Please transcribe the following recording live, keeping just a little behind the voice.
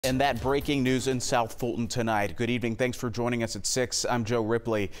And that breaking news in South Fulton tonight. Good evening. Thanks for joining us at 6. I'm Joe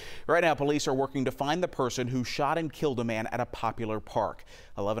Ripley. Right now, police are working to find the person who shot and killed a man at a popular park.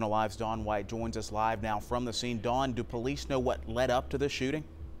 11 Alive's Dawn White joins us live now from the scene. Dawn, do police know what led up to the shooting?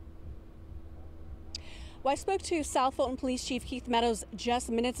 Well, I spoke to South Fulton Police Chief Keith Meadows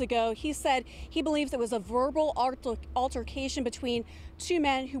just minutes ago. He said he believes it was a verbal altercation between two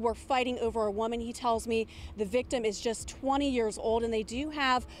men who were fighting over a woman. He tells me the victim is just 20 years old and they do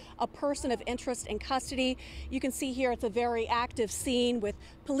have a person of interest in custody. You can see here it's a very active scene with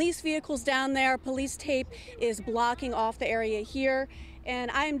police vehicles down there. Police tape is blocking off the area here.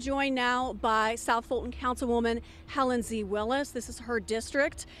 And I am joined now by South Fulton Councilwoman Helen Z. Willis. This is her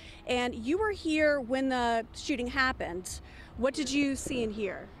district. And you were here when the shooting happened. What did you see and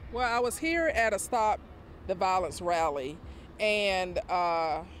hear? Well, I was here at a Stop the Violence rally. And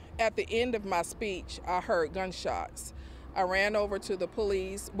at the end of my speech, I heard gunshots. I ran over to the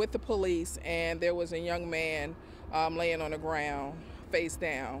police, and there was a young man laying on the ground, face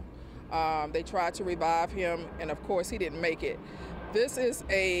down. They tried to revive him, and of course, he didn't make it. This is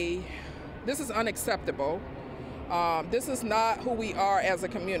unacceptable. This is not who we are as a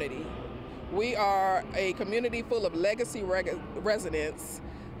community. We are a community full of legacy residents.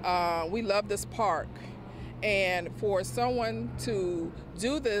 We love this park. And for someone to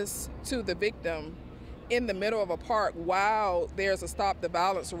do this to the victim in the middle of a park while there's a Stop the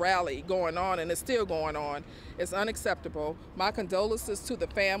Violence rally going on, and it's still going on, it's unacceptable. My condolences to the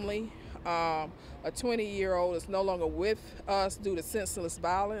family. A 20-year-old is no longer with us due to senseless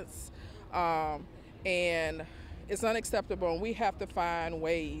violence, and it's unacceptable, and we have to find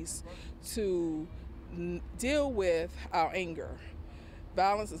ways to deal with our anger.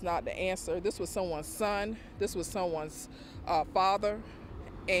 Violence is not the answer. This was someone's son, this was someone's father,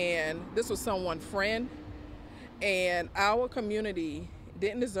 and this was someone's friend, and our community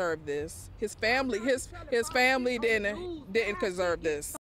didn't deserve this. His family didn't deserve this.